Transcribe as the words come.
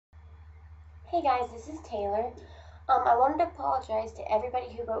Hey guys, this is Taylor. I wanted to apologize to everybody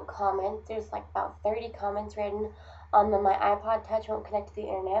who wrote comments. There's like about 30 comments written on my iPod Touch won't connect to the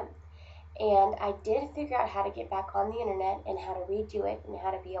internet. And I did figure out how to get back on the internet and how to redo it and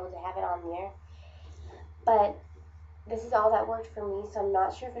how to be able to have it on there. But this is all that worked for me, so I'm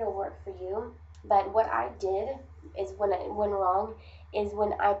not sure if it'll work for you. But what I did is when it went wrong is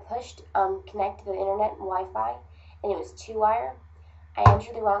when I pushed connect to the internet and Wi-Fi and it was two wire, I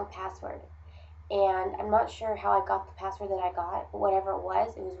entered the wrong password. And I'm not sure how I got the password that I got, but whatever it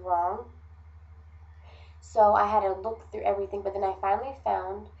was wrong. So I had to look through everything, but then I finally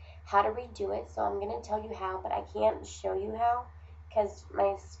found how to redo it. So I'm going to tell you how, but I can't show you how because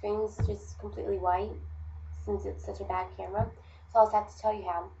my screen's just completely white since it's such a bad camera. So I'll just have to tell you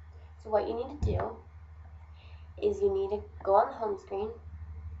how. So what you need to do is you need to go on the home screen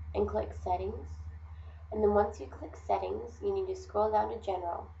and click settings. And then once you click settings, you need to scroll down to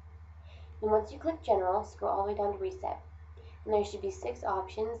general. And once you click general, scroll all the way down to reset. And there should be 6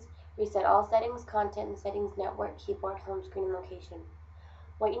 options: reset all settings, content and settings, network, keyboard, home screen, and location.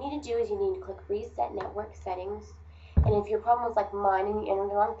 What you need to do is you need to click reset network settings. And if your problem was like mine and you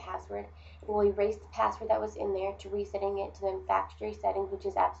entered the wrong password, it will erase the password that was in there to resetting it to the factory settings, which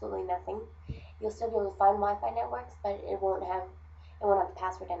is absolutely nothing. You'll still be able to find Wi-Fi networks, but it won't have the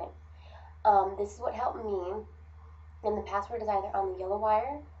password in it. This is what helped me. And the password is either on the yellow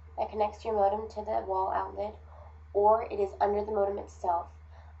wire that connects your modem to the wall outlet, or it is under the modem itself.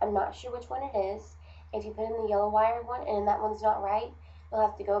 I'm not sure which one it is. If you put in the yellow wire one and that one's not right, you'll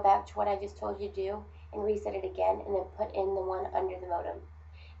have to go back to what I just told you to do and reset it again and then put in the one under the modem.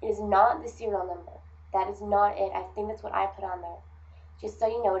 It is not the serial number. That is not it. I think that's what I put on there. Just so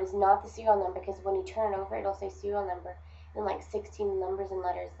you know, it is not the serial number, because when you turn it over, it'll say serial number and like 16 numbers and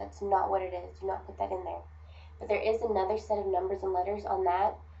letters. That's not what it is. Do not put that in there. But there is another set of numbers and letters on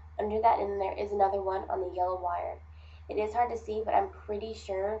that, under that, and there is another one on the yellow wire. It is hard to see, but I'm pretty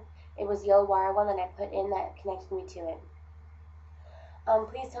sure it was yellow wire one that I put in that connected me to it.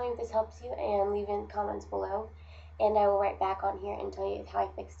 Please tell me if this helps you and leave in comments below, and I will write back on here and tell you how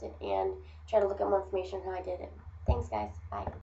I fixed it and try to look up more information on how I did it. Thanks guys, bye.